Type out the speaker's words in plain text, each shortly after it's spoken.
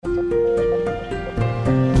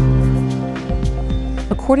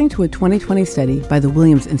According to a 2020 study by the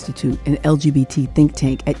Williams Institute, an LGBT think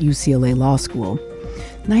tank at UCLA Law School,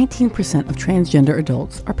 19% of transgender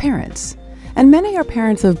adults are parents, and many are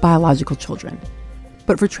parents of biological children.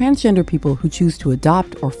 But for transgender people who choose to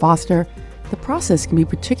adopt or foster, the process can be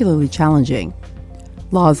particularly challenging.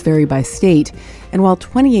 Laws vary by state, and while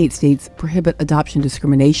 28 states prohibit adoption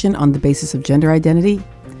discrimination on the basis of gender identity,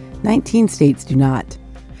 19 states do not.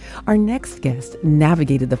 Our next guest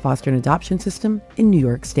navigated the foster and adoption system in New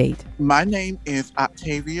York State. My name is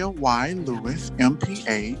Octavia Y. Lewis,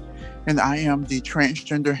 MPA, and I am the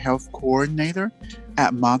Transgender Health Coordinator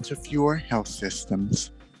at Montefiore Health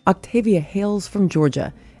Systems. Octavia hails from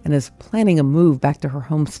Georgia and is planning a move back to her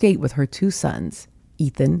home state with her two sons,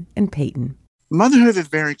 Ethan and Peyton. Motherhood is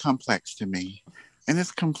very complex to me, and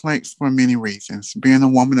it's complex for many reasons. Being a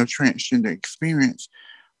woman of transgender experience,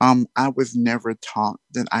 I was never taught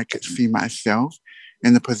that I could see myself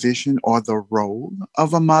in the position or the role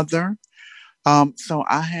of a mother. So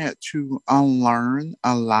I had to unlearn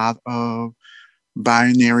a lot of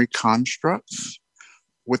binary constructs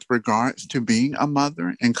with regards to being a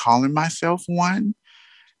mother and calling myself one.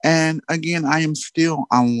 And again, I am still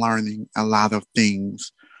unlearning a lot of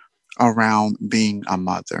things around being a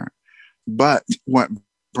mother. But what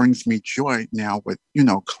brings me joy now with,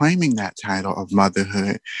 claiming that title of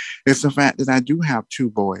motherhood is the fact that I do have two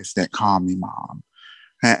boys that call me mom.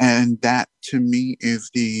 And that to me is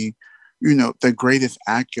the greatest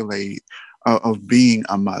accolade of being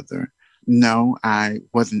a mother. No, I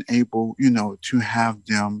wasn't able, to have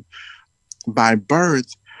them by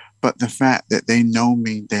birth, but the fact that they know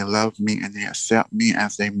me, they love me, and they accept me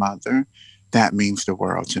as a mother, that means the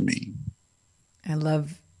world to me. I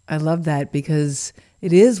love that, because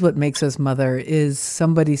it is what makes us mother, is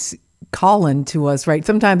somebody calling to us, right?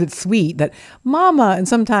 Sometimes it's sweet, that mama, and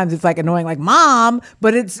sometimes it's like annoying, like mom,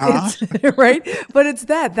 but it's right. But it's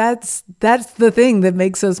that's the thing that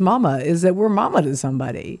makes us mama, is that we're mama to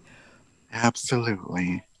somebody.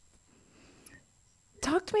 Absolutely.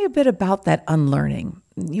 Talk to me a bit about that unlearning.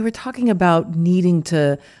 You were talking about needing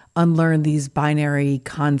to unlearn these binary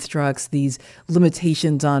constructs, these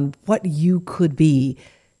limitations on what you could be.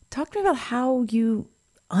 Talk to me about how you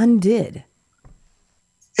undid.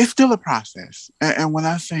 It's still a process. And when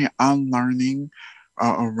I say unlearning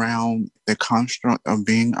around the construct of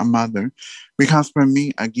being a mother, because for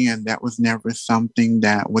me, again, that was never something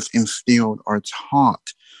that was instilled or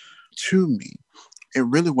taught to me. It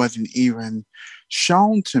really wasn't even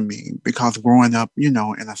shown to me, because growing up, in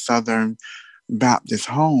a Southern Baptist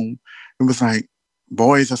home, it was like,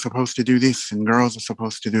 boys are supposed to do this and girls are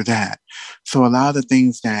supposed to do that. So a lot of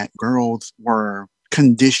things that girls were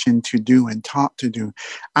conditioned to do and taught to do,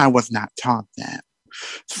 I was not taught that.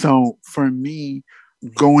 So for me,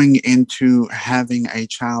 going into having a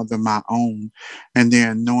child of my own, and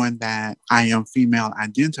then knowing that I am female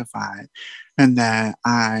identified and that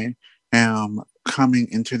I am coming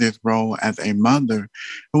into this role as a mother,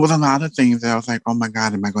 it was a lot of things that I was like, oh my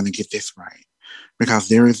God, am I going to get this right? Because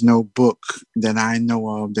there is no book that I know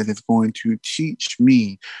of that is going to teach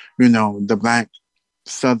me, the Black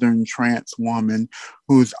Southern trans woman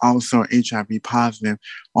who's also HIV positive,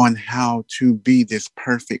 on how to be this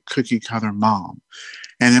perfect cookie cutter mom.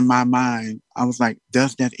 And in my mind, I was like,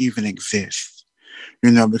 does that even exist?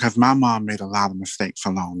 Because my mom made a lot of mistakes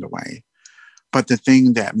along the way. But the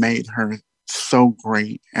thing that made her so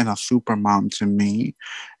great and a super mom to me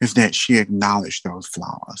is that she acknowledged those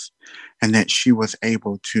flaws, and that she was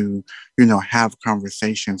able to, have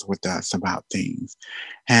conversations with us about things.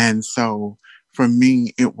 And so for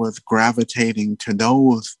me, it was gravitating to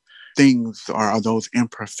those things or those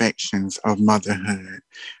imperfections of motherhood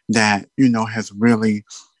that, has really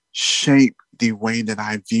shaped the way that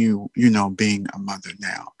I view, being a mother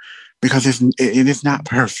now, because it is not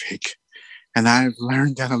perfect. And I've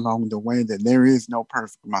learned that along the way, that there is no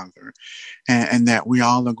perfect mother, and that we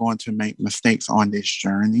all are going to make mistakes on this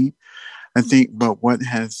journey. I think, but what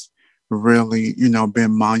has really,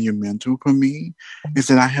 been monumental for me is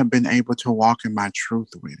that I have been able to walk in my truth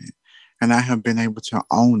with it. And I have been able to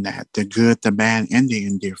own that, the good, the bad, and the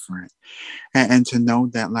indifferent. And to know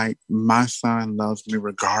that, like, my son loves me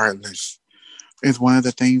regardless is one of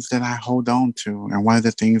the things that I hold on to, and one of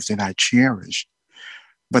the things that I cherish.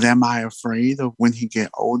 But am I afraid of when he get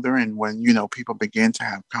older, and when, people begin to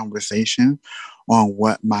have conversation on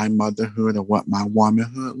what my motherhood or what my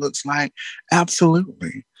womanhood looks like?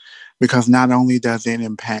 Absolutely. Because not only does it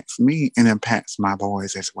impact me, it impacts my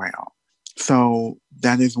boys as well. So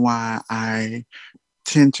that is why I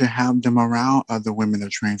tend to have them around other women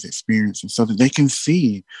of trans experiences, so that they can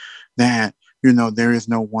see that there is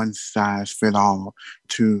no one size fit all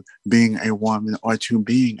to being a woman or to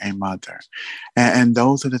being a mother. And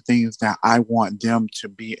those are the things that I want them to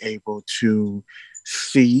be able to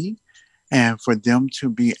see, and for them to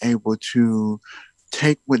be able to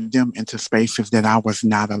take with them into spaces that I was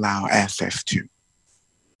not allowed access to.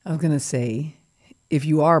 I was going to say, if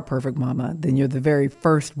you are a perfect mama, then you're the very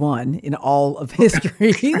first one in all of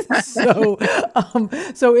history. So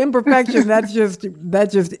imperfection, that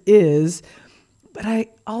just is. But I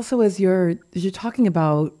also, as you're talking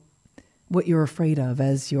about what you're afraid of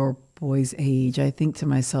as your boys age, I think to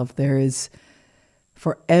myself, there is,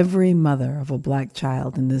 for every mother of a Black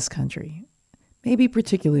child in this country, maybe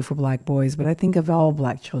particularly for Black boys, but I think of all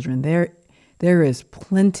Black children, there is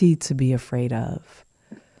plenty to be afraid of.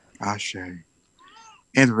 Ashe.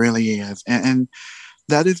 It really is. And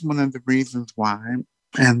that is one of the reasons why,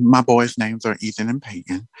 and my boys' names are Ethan and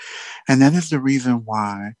Peyton. And that is the reason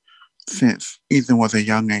why, since Ethan was a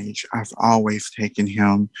young age, I've always taken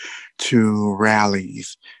him to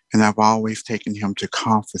rallies and I've always taken him to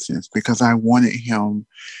conferences because I wanted him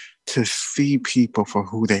to see people for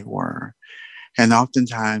who they were. And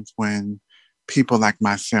oftentimes, when people like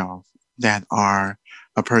myself that are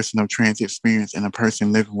a person of trans experience and a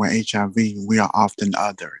person living with HIV, we are often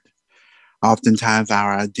othered. Oftentimes,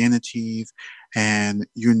 our identities and,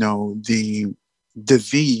 the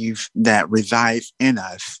disease that resides in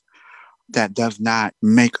us that does not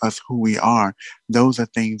make us who we are, those are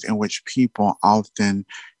things in which people often,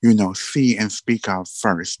 see and speak of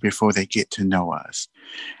first before they get to know us.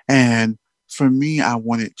 And for me, I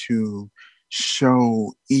wanted to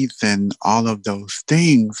show Ethan all of those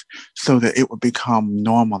things so that it would become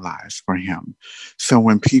normalized for him. So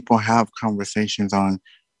when people have conversations on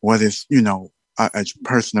what is, a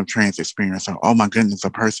person of trans experience, or oh my goodness, a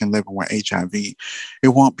person living with HIV, it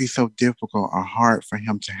won't be so difficult or hard for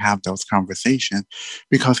him to have those conversations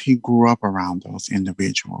because he grew up around those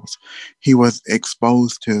individuals. He was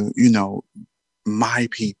exposed to, my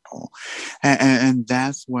people. And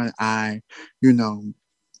that's what I, you know,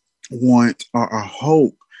 want or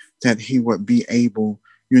hope that he would be able,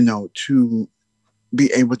 to be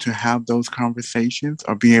able to have those conversations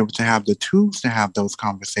or be able to have the tools to have those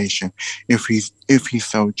conversations if he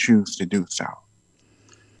so choose to do so.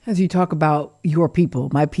 As you talk about your people,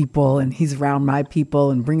 my people, and he's around my people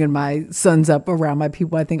and bringing my sons up around my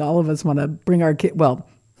people, I think all of us want to bring our kid. Well,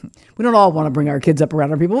 we don't all want to bring our kids up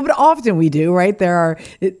around our people, but often we do, right?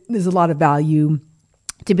 There's a lot of value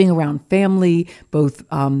to being around family, both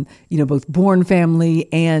both born family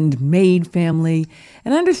and made family.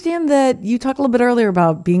 And I understand that you talked a little bit earlier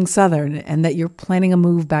about being Southern and that you're planning a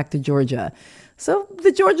move back to Georgia. So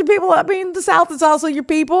the Georgia people, I mean, the South is also your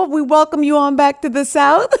people. We welcome you on back to the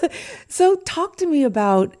South. So talk to me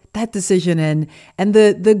about that decision and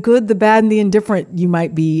the good, the bad, and the indifferent you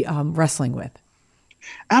might be wrestling with.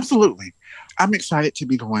 Absolutely. I'm excited to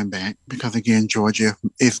be going back because, again, Georgia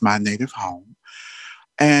is my native home.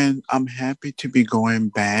 And I'm happy to be going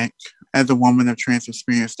back as a woman of trans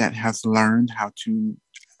experience that has learned how to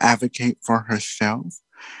advocate for herself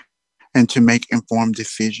and to make informed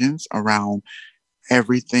decisions around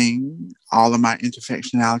everything, all of my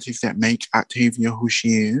intersectionalities that make Octavia who she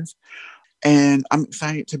is. And I'm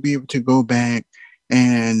excited to be able to go back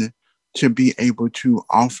and to be able to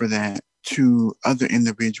offer that to other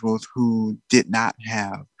individuals who did not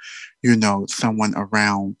have, someone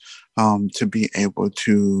around to be able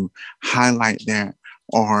to highlight that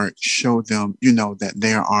or show them, that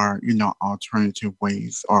there are, alternative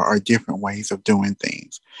ways or different ways of doing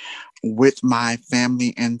things. With my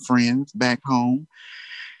family and friends back home,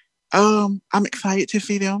 I'm excited to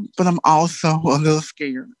see them, but I'm also a little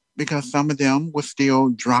scared because some of them will still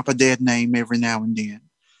drop a dead name every now and then.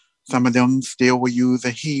 Some of them still will use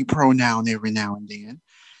a he pronoun every now and then.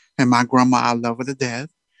 And my grandma, I love her to death.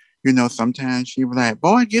 Sometimes she was like,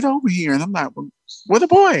 boy, get over here. And I'm like, well, where the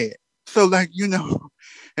boy at? So like,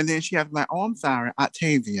 and then she has like, oh, I'm sorry,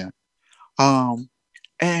 Octavia. Um,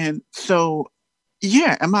 and so,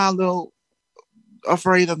 yeah, am I a little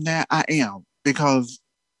afraid of that? I am because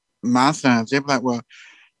my sons, they're like, well,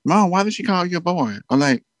 Mom, why did she call you a boy? Or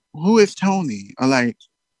like, who is Tony? Or like,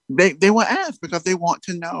 they will ask because they want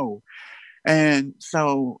to know. And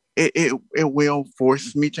so it will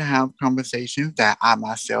force me to have conversations that I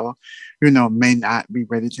myself, may not be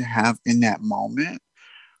ready to have in that moment.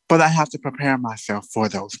 But I have to prepare myself for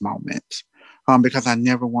those moments because I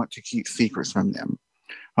never want to keep secrets from them.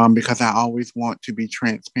 Because I always want to be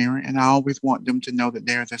transparent and I always want them to know that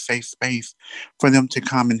there's a safe space for them to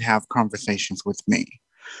come and have conversations with me.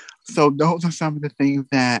 So those are some of the things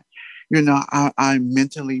that, I'm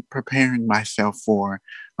mentally preparing myself for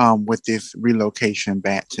with this relocation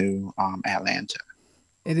back to Atlanta.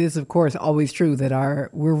 It is, of course, always true that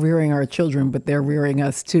we're rearing our children, but they're rearing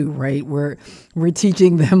us too, right? We're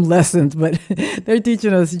teaching them lessons, but they're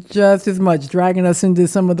teaching us just as much, dragging us into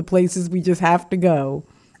some of the places we just have to go.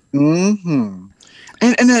 Hmm.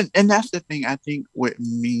 And that's the thing. I think with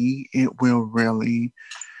me, it will really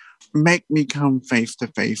make me come face to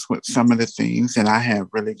face with some of the things that I have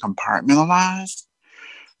really compartmentalized.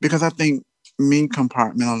 Because I think me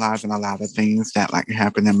compartmentalizing a lot of things that like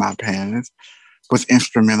happened in my past was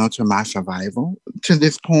instrumental to my survival to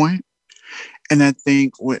this point. And I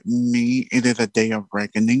think with me, it is a day of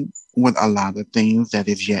reckoning with a lot of things that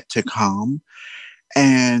is yet to come.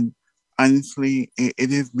 And honestly, it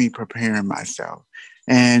is me preparing myself.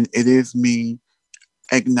 And it is me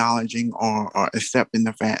acknowledging or accepting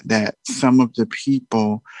the fact that some of the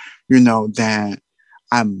people, that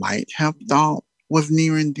I might have thought was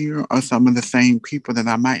near and dear are some of the same people that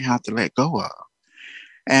I might have to let go of.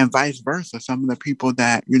 And vice versa. Some of the people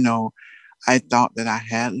that, I thought that I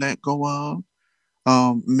had let go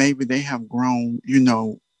of, maybe they have grown,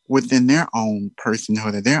 within their own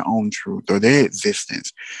personhood or their own truth or their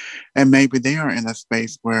existence. And maybe they are in a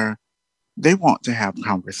space where they want to have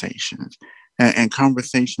conversations and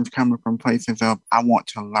conversations coming from places of I want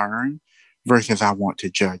to learn versus I want to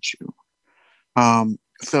judge you.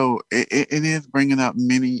 So it is bringing up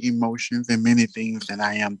many emotions and many things that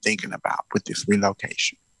I am thinking about with this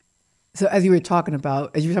relocation. So as you were talking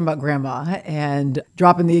about grandma and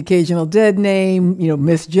dropping the occasional dead name,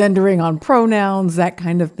 misgendering on pronouns, that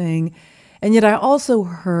kind of thing. And yet I also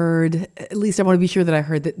heard, at least I want to be sure that I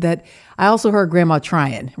heard that I also heard grandma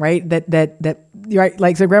trying, right? That right,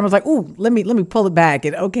 like, so grandma's like, "Ooh, let me pull it back."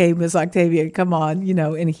 And okay, Miss Octavia, come on,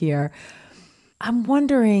 in here. I'm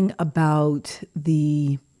wondering about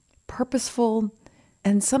the purposeful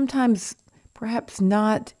and sometimes perhaps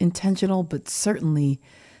not intentional, but certainly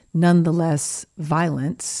nonetheless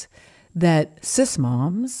violence that cis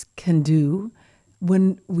moms can do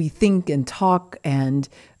when we think and talk and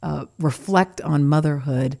reflect on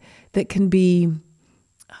motherhood that can be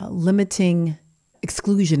limiting,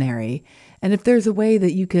 exclusionary. And if there's a way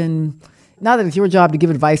that you can, not that it's your job to give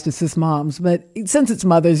advice to cis moms, but since it's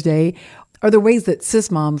Mother's Day, are there ways that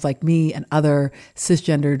cis moms like me and other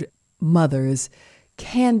cisgendered mothers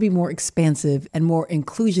can be more expansive and more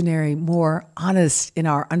inclusionary, more honest in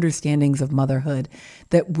our understandings of motherhood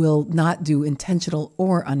that will not do intentional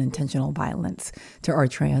or unintentional violence to our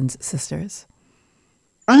trans sisters?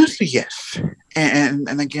 Honestly, yes. And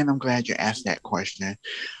again, I'm glad you asked that question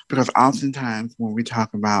because oftentimes when we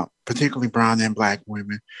talk about particularly brown and black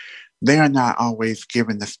women, they are not always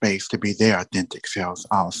given the space to be their authentic selves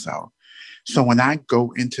also. So when I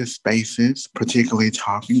go into spaces, particularly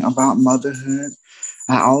talking about motherhood,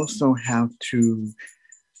 I also have to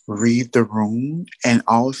read the room and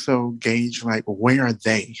also gauge like where are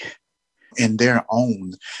they in their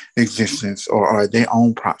own existence or their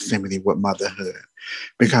own proximity with motherhood.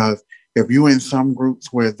 Because if you're in some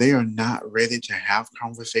groups where they are not ready to have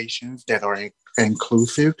conversations that are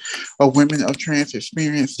inclusive of women of trans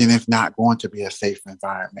experience, then it's not going to be a safe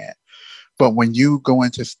environment. But when you go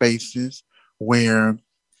into spaces where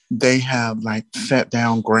they have like set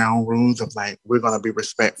down ground rules of like, we're going to be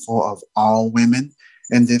respectful of all women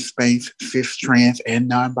in this space, cis, trans, and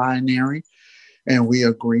non binary. And we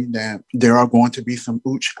agree that there are going to be some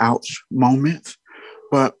ooch, ouch moments,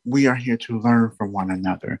 but we are here to learn from one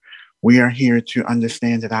another. We are here to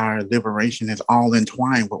understand that our liberation is all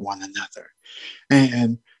entwined with one another.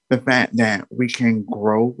 And the fact that we can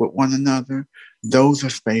grow with one another, those are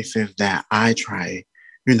spaces that I try,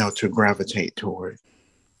 to gravitate toward.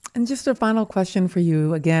 And just a final question for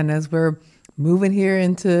you, again, as we're moving here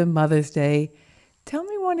into Mother's Day. Tell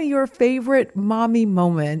me one of your favorite mommy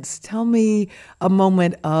moments. Tell me a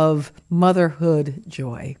moment of motherhood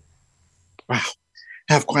joy. Wow,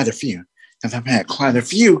 I have quite a few, because I've had quite a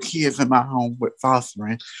few kids in my home with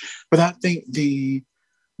fostering. But I think the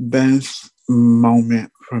best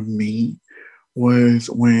moment for me was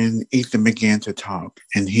when Ethan began to talk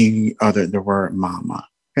and he uttered the word mama.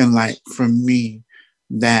 And like for me,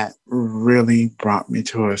 that really brought me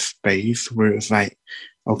to a space where it's like,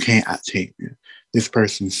 okay, Octavia, this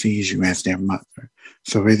person sees you as their mother.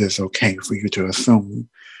 So it is okay for you to assume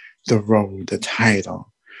the role, the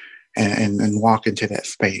title, and walk into that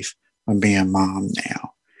space of being mom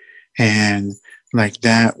now. And like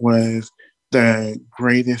that was the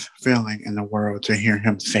greatest feeling in the world to hear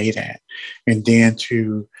him say that. And then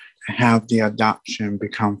to have the adoption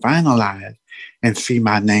become finalized and see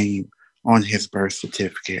my name on his birth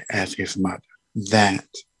certificate as his mother. that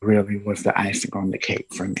really was the icing on the cake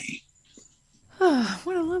for me.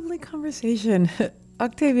 What a lovely conversation.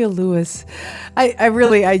 Octavia Lewis.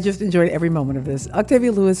 I just enjoyed every moment of this.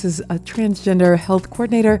 Octavia Lewis is a transgender health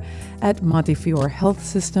coordinator at Montefiore Health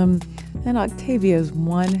System, and Octavia is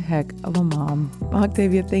one heck of a mom.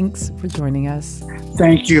 Octavia, thanks for joining us.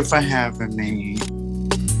 Thank you for having me.